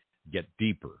 get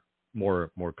deeper,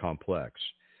 more complex.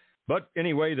 But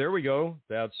anyway, there we go.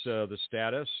 That's the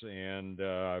status. And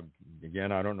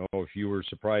again, I don't know if you were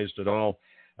surprised at all.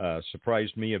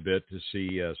 Surprised me a bit to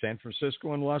see San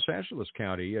Francisco and Los Angeles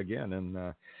County again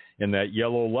in that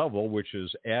yellow level, which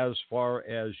is as far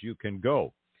as you can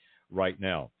go right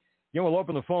now. We'll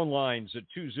open the phone lines at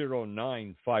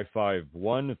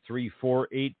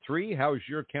 209-551-3483. How's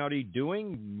your county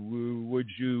doing?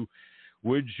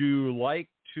 Would you like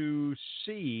to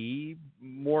see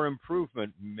more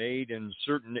improvement made in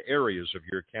certain areas of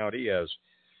your county as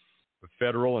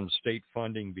federal and state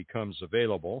funding becomes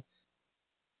available?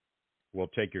 We'll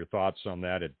take your thoughts on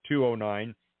that at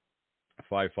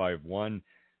 209-551-3483.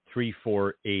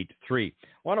 I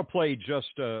want to play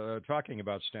just talking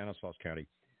about Stanislaus County.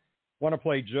 I want to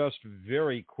play just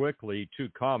very quickly 2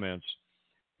 comments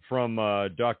from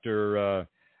Dr.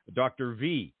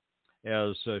 V,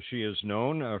 as she is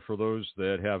known. For those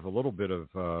that have a little bit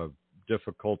of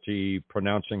difficulty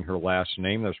pronouncing her last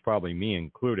name, that's probably me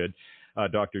included,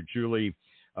 Dr. Julie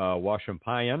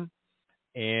Washampayan.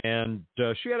 And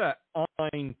she had an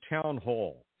online town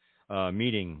hall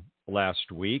meeting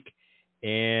last week,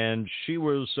 and she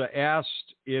was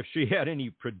asked if she had any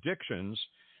predictions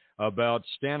about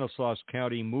Stanislaus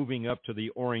County moving up to the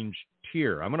orange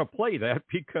tier. I'm going to play that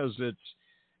because it's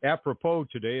apropos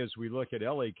today as we look at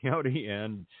LA County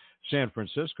and San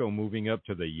Francisco moving up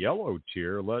to the yellow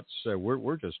tier.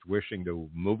 We're just wishing to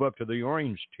move up to the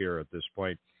orange tier at this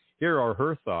point. Here are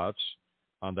her thoughts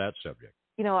on that subject.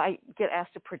 I get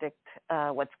asked to predict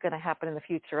what's going to happen in the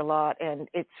future a lot, and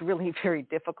it's really very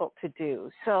difficult to do.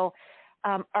 So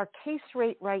our case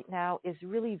rate right now is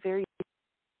really very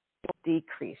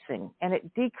decreasing, and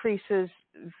it decreases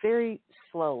very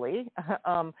slowly.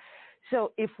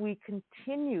 So if we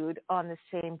continued on the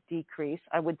same decrease,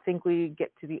 I would think we'd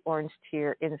get to the orange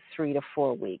tier in 3 to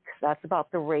 4 weeks. That's about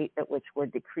the rate at which we're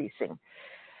decreasing.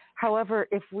 However,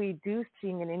 if we do see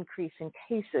an increase in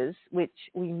cases, which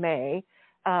we may,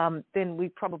 then we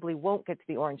probably won't get to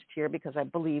the orange tier, because I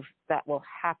believe that will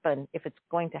happen, if it's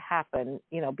going to happen,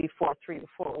 before 3 to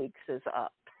 4 weeks is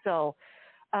up. So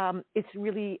it's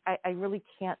really, I really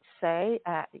can't say.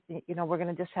 We're going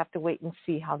to just have to wait and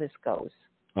see how this goes.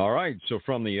 All right. So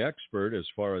from the expert, as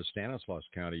far as Stanislaus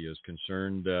County is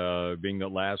concerned, being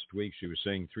that last week she was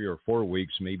saying 3 or 4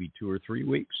 weeks, maybe 2 or 3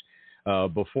 weeks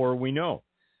before we know.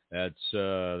 That's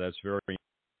very.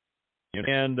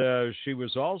 And she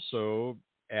was also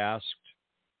asked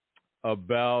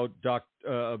about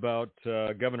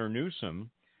Governor Newsom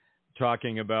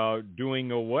talking about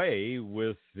doing away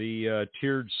with the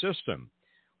tiered system.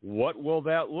 What will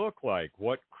that look like?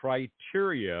 What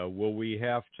criteria will we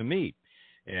have to meet?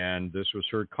 And this was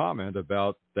her comment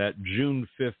about that June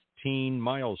 15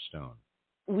 milestone.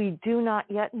 We do not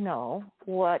yet know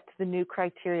what the new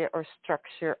criteria or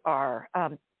structure are.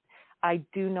 I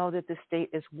do know that the state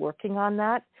is working on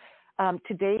that.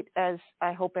 To date, as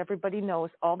I hope everybody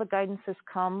knows, all the guidance has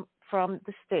come from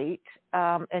the state,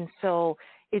 and so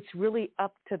it's really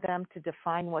up to them to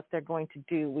define what they're going to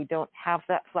do. We don't have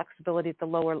that flexibility at the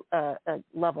lower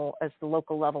level as the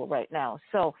local level right now.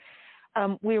 So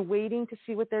we're waiting to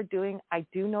see what they're doing. I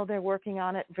do know they're working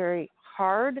on it very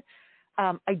hard.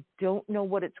 I don't know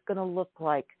what it's going to look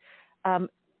like.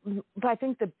 But I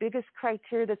think the biggest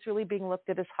criteria that's really being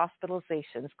looked at is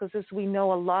hospitalizations, because as we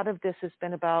know, a lot of this has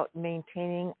been about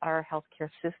maintaining our healthcare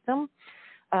system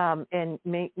and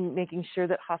making sure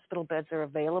that hospital beds are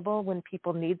available when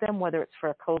people need them, whether it's for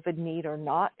a COVID need or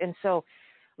not. And so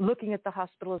looking at the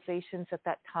hospitalizations at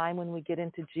that time when we get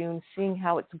into June, seeing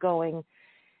how it's going,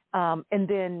 and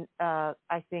then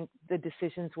I think the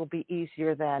decisions will be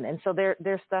easier then. And so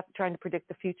they're stuck trying to predict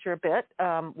the future a bit,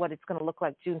 what it's going to look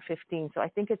like June 15. So I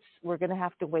think we're going to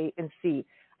have to wait and see.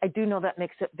 I do know that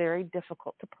makes it very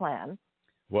difficult to plan.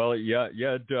 Well, yeah,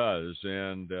 it does.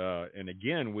 And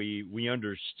again, we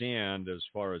understand, as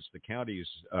far as the counties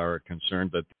are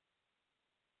concerned, that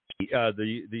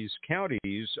these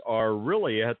counties are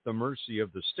really at the mercy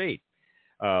of the state.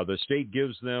 The state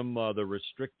gives them the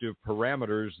restrictive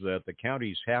parameters that the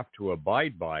counties have to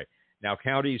abide by. Now,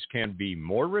 counties can be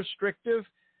more restrictive,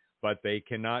 but they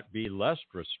cannot be less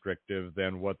restrictive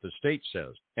than what the state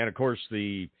says. And, of course,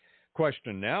 the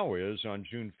question now is, on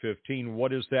June 15,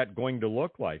 what is that going to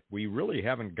look like? We really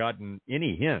haven't gotten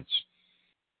any hints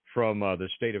from the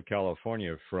state of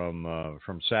California, from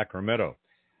Sacramento.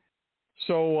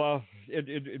 So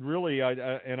it really,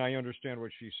 and I understand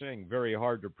what she's saying, very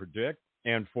hard to predict.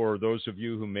 And for those of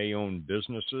you who may own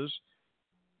businesses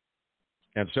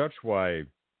and such, why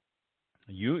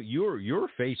you're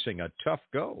facing a tough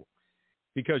go,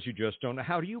 because you just don't know.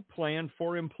 How do you plan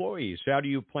for employees? How do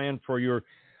you plan for your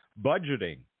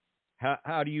budgeting?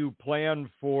 How do you plan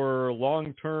for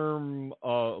long-term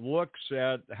looks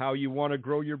at how you want to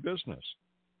grow your business?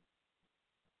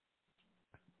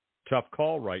 Tough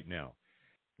call right now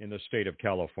in the state of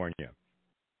California.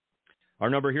 Our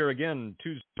number here again,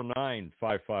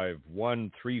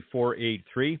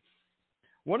 209-551-3483.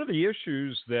 One of the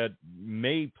issues that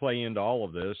may play into all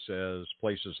of this as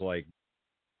places like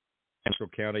Central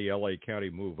County, LA County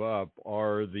move up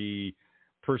are the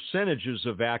percentages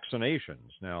of vaccinations.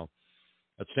 Now,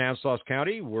 at Stanislaus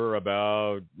County, we're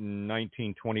about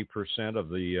 19-20% of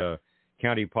the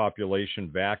county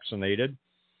population vaccinated.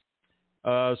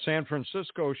 San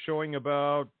Francisco showing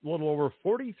about a little over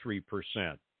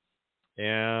 43%.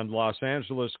 And Los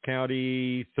Angeles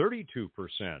County,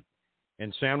 32%.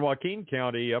 And San Joaquin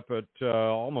County up at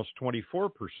almost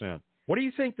 24%. What do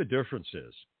you think the difference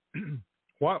is?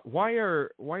 Why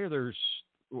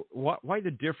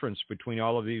the difference between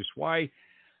all of these? Why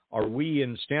are we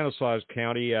in Stanislaus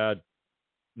County at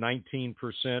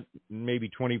 19%, maybe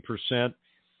 20%,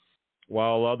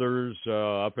 while others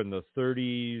up in the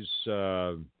 30s,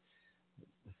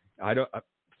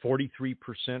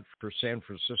 43% for San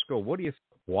Francisco?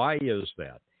 Why is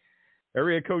that?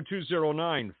 Area code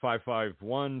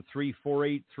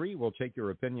 209-551-3483. We'll take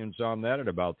your opinions on that in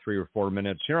about 3 or 4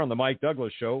 minutes here on the Mike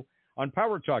Douglas Show on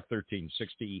Power Talk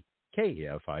 1360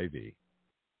 KFIV.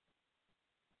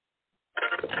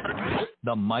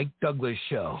 The Mike Douglas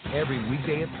Show, every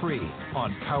weekday at 3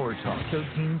 on Power Talk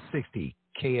 1360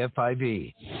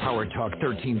 KFIV. Power Talk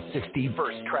 1360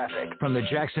 Verse Traffic from the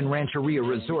Jackson Rancheria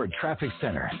Resort Traffic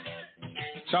Center.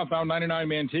 Southbound 99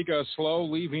 Manteca slow,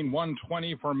 leaving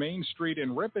 120 for Main Street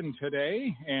in Ripon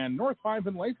today, and North 5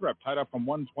 in Lathrop tied up from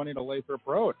 120 to Lathrop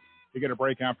Road. You get a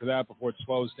break after that before it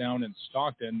slows down in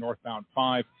Stockton, northbound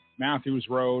 5, Matthews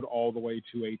Road, all the way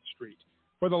to 8th Street.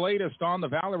 For the latest on the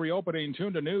Valley reopening,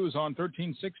 tune to news on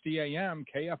 1360 AM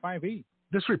KFIV.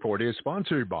 This report is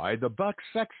sponsored by the Buck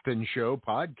Sexton Show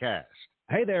podcast.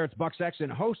 Hey there, it's Buck Sexton,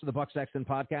 host of the Buck Sexton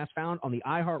podcast, found on the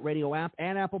iHeartRadio app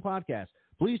and Apple Podcasts.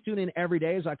 Please tune in every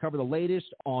day as I cover the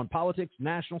latest on politics,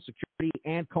 national security,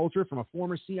 and culture from a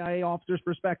former CIA officer's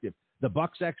perspective. The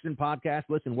Buck Sexton podcast,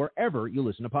 listen wherever you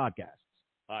listen to podcasts.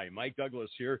 Hi, Mike Douglas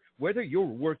here. Whether you're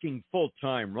working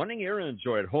full-time, running errands,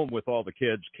 or at home with all the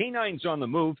kids, Canines on the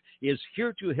Move is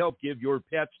here to help give your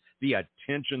pets the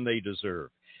attention they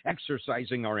deserve.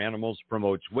 Exercising our animals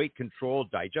promotes weight control,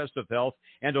 digestive health,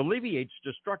 and alleviates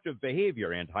destructive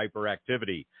behavior and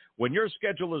hyperactivity. When your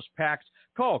schedule is packed,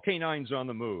 call Canines on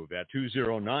the Move at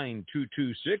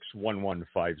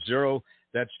 209-226-1150.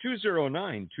 That's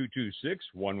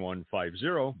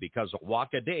 209-226-1150, because a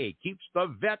walk a day keeps the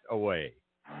vet away.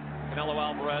 Canelo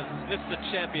Alvarez, this is a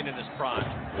champion in his prime.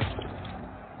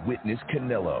 Witness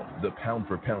Canelo, the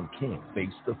pound-for-pound king,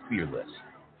 face the fearless.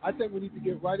 I think we need to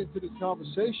get right into this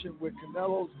conversation with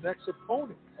Canelo's next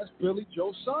opponent. That's Billy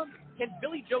Joe Saunders. Can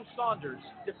Billy Joe Saunders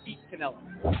defeat Canelo?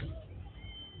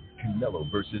 Canelo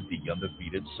versus the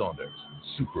undefeated Saunders.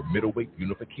 Super middleweight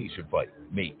unification fight,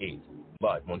 May 8th,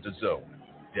 live on DAZN.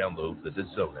 Download the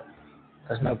DAZN app.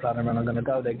 There's no plan around. I'm going to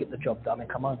go there, get the job done, and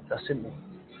come on. That's simple.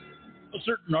 How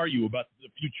certain are you about the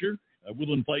future?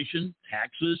 Will inflation,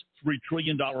 taxes, $3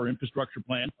 trillion infrastructure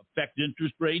plan affect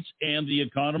interest rates and the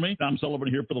economy? Tom Sullivan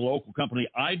here for the local company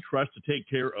I trust to take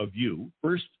care of you.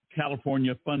 First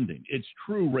California Funding. It's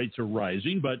true rates are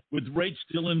rising, but with rates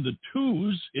still in the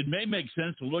twos, it may make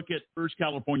sense to look at First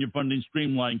California Funding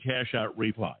streamlined cash out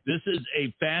refi. This is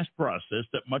a fast process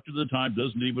that much of the time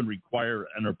doesn't even require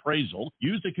an appraisal.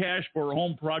 Use the cash for a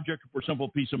home project for simple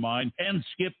peace of mind and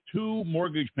skip 2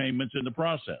 mortgage payments in the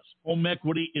process. Home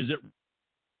equity is at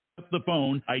the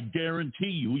phone. I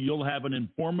guarantee you'll have an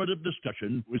informative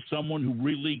discussion with someone who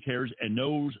really cares and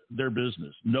knows their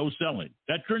business. No selling.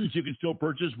 Veterans you can still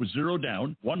purchase with 0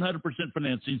 down, 100%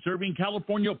 financing, serving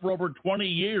California for over 20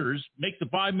 years. Make the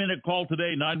 5-minute call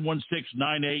today,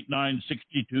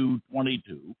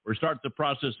 916-989-6222, or start the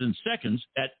process in seconds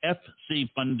at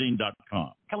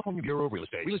fcfunding.com. California Bureau of Real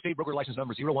Estate. Real estate broker license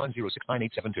number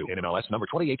 01069872. NMLS number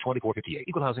 282458.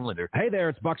 Equal housing lender. Hey there,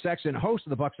 it's Buck Sexton, host of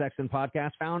the Buck Sexton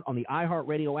podcast, found on the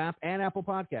iHeartRadio app and Apple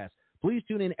Podcasts. Please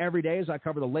tune in every day as I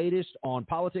cover the latest on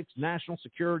politics, national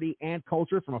security, and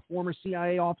culture from a former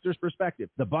CIA officer's perspective.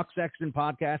 The Buck Sexton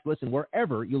podcast, listen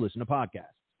wherever you listen to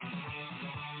podcasts.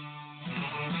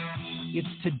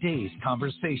 It's today's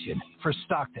conversation for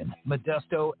Stockton,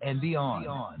 Modesto, and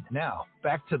beyond. Now,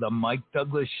 back to the Mike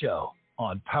Douglas Show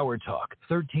on Power Talk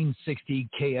 1360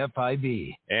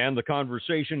 KFIV. And the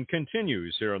conversation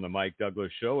continues here on the Mike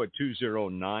Douglas Show at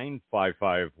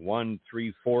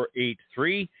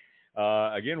 209-551-3483.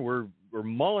 Again, we're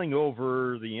mulling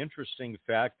over the interesting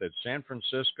fact that San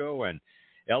Francisco and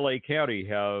L.A. County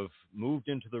have moved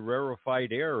into the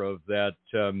rarefied air of that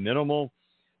minimal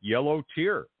yellow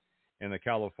tier in the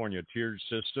California tiered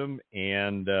system,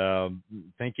 and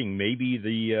thinking maybe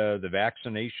the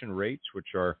vaccination rates,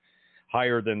 which are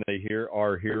higher than they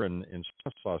are here in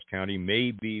Stanislaus County,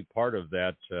 may be part of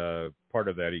that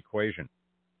equation.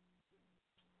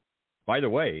 By the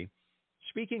way,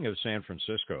 speaking of San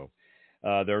Francisco,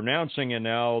 they're announcing it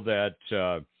now that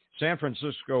San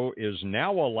Francisco is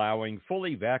now allowing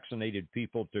fully vaccinated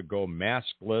people to go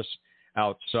maskless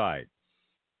outside.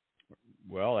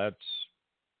 Well, that's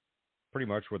pretty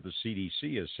much what the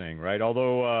CDC is saying, right?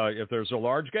 Although if there's a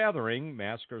large gathering,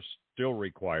 masks are still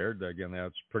required. Again,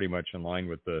 that's pretty much in line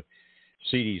with the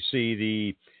CDC.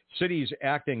 The city's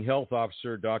acting health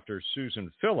officer, Dr.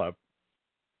 Susan Phillip,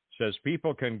 says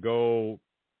people can go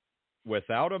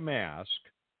without a mask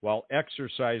while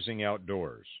exercising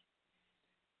outdoors.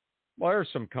 Well, there's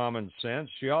some common sense.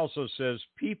 She also says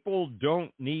people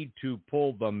don't need to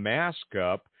pull the mask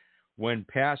up when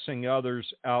passing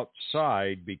others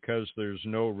outside because there's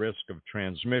no risk of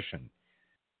transmission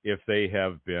if they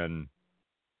have been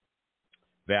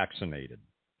vaccinated.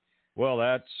 Well,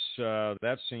 that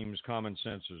seems common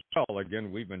sense as well.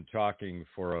 Again, we've been talking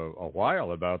for a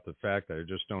while about the fact that I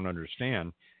just don't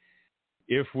understand.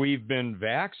 If we've been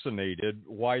vaccinated,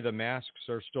 why the masks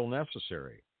are still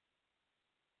necessary?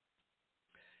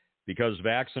 Because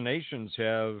vaccinations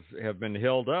have been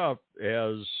held up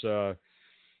as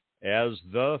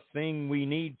the thing we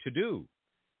need to do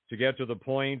to get to the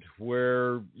point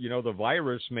where, the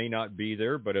virus may not be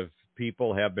there, but if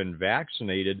people have been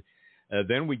vaccinated,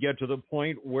 then we get to the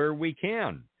point where we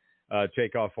can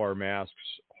take off our masks,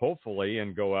 hopefully,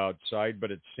 and go outside.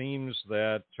 But it seems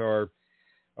that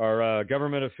our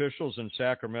government officials in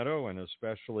Sacramento and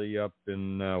especially up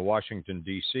in Washington,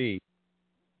 D.C.,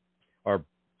 are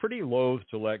pretty loath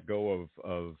to let go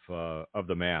of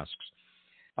the masks.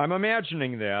 I'm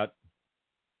imagining that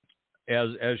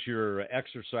as you're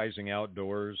exercising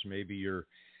outdoors, maybe you're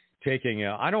taking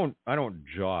I don't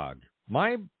jog.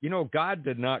 God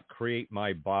did not create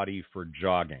my body for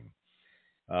jogging.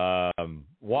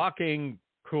 Walking,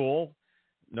 cool,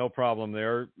 no problem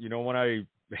there. When I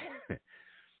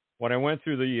when I went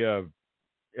through the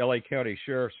L.A. County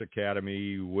Sheriff's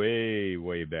Academy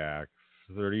way back,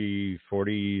 30,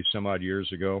 40 some odd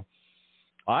years ago,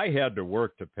 I had to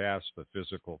work to pass the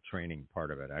physical training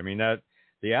part of it. I mean, that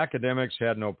the academics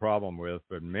had no problem with,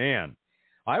 but man,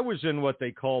 I was in what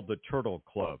they called the Turtle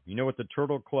Club. You know what the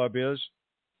Turtle Club is?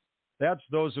 That's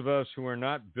those of us who are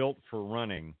not built for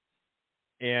running,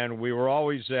 and we were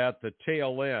always at the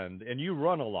tail end, and you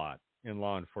run a lot in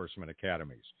law enforcement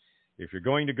academies. If you're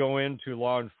going to go into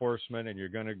law enforcement and you're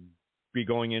going to be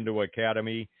going into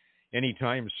academy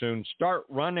anytime soon, start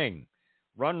running.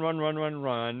 Run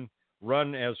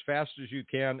as fast as you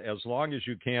can, as long as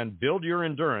you can. Build your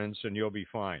endurance, and you'll be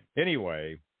fine.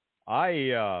 Anyway,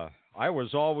 I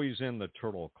was always in the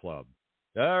Turtle Club.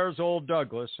 There's old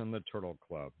Douglas in the Turtle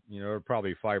Club. There are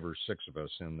probably 5 or 6 of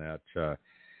us in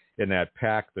that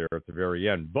pack there at the very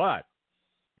end.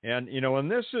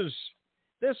 And this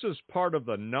is part of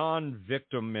the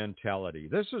non-victim mentality.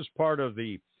 This is part of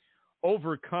the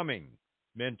overcoming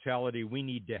mentality we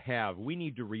need to have. We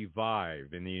need to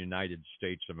revive in the United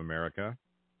States of America.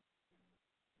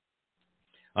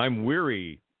 I'm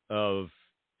weary of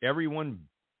everyone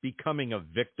becoming a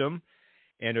victim.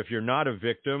 And if you're not a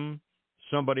victim,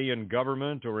 somebody in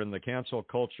government or in the cancel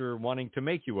culture wanting to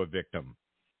make you a victim.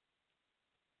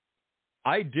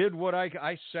 I did what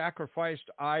I sacrificed.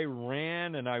 I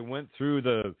ran and I went through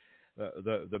the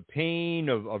pain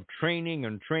of training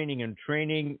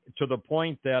to the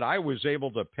point that I was able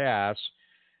to pass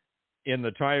in the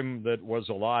time that was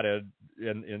allotted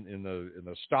in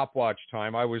the stopwatch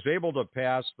time. I was able to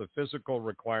pass the physical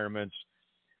requirements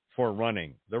for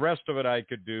running. The rest of it I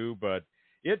could do, but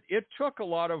it took a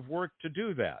lot of work to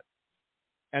do that.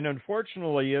 And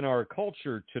unfortunately, in our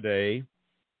culture today,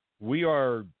 we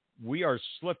are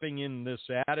slipping in this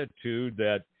attitude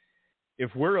that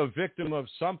if we're a victim of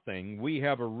something, we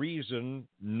have a reason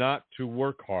not to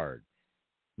work hard,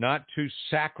 not to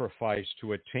sacrifice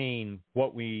to attain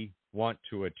what we want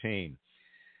to attain.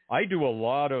 I do a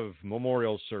lot of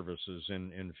memorial services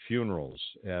and funerals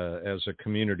as a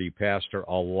community pastor,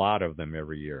 a lot of them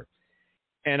every year.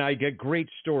 And I get great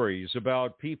stories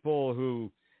about people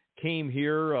who came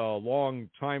here a long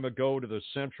time ago to the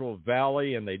Central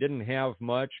Valley and they didn't have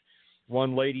much.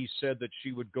 One lady said that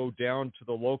she would go down to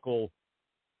the local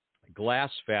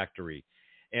glass factory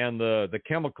and the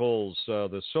chemicals,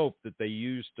 the soap that they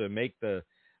used to make the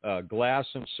glass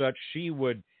and such, she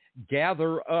would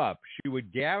gather up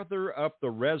the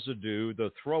residue,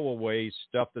 the throwaway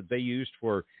stuff that they used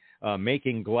for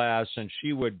making glass, and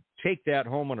she would take that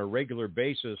home on a regular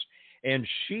basis, and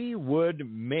she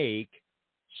would make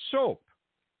soap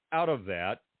out of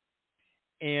that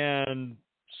and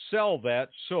sell that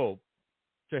soap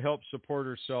to help support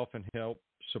herself and help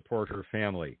support her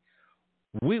family.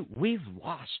 We've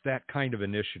lost that kind of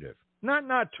initiative.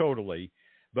 Not totally,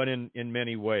 but in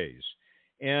many ways.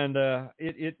 And I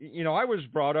was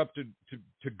brought up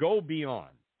to go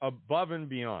beyond, above and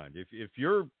beyond. If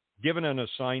you're given an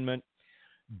assignment,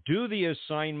 do the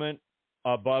assignment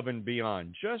above and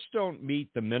beyond. Just don't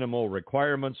meet the minimal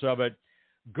requirements of it.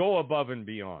 Go above and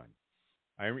beyond.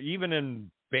 Even in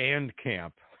band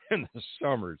camp in the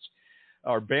summers,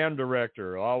 our band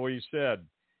director always said,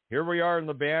 here we are in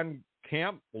the band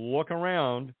camp, look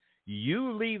around.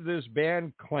 You leave this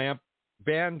band camp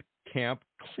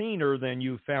cleaner than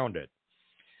you found it.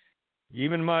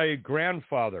 Even my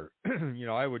grandfather,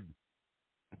 I would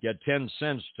get 10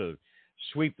 cents to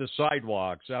sweep the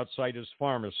sidewalks outside his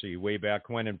pharmacy way back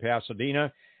when in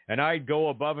Pasadena, and I'd go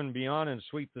above and beyond and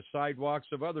sweep the sidewalks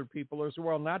of other people as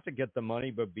well, not to get the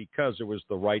money, but because it was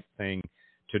the right thing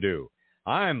to do.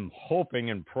 I'm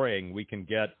hoping and praying we can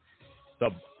get the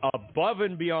above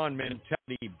and beyond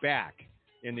mentality back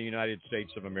in the United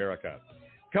States of America.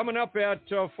 Coming up at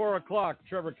 4 o'clock,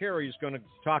 Trevor Carey is going to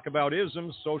talk about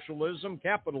isms, socialism,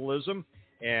 capitalism,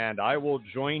 and I will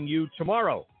join you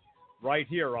tomorrow right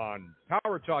here on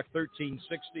Power Talk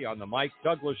 1360 on the Mike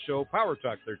Douglas Show, Power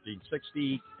Talk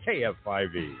 1360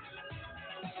 KF5E.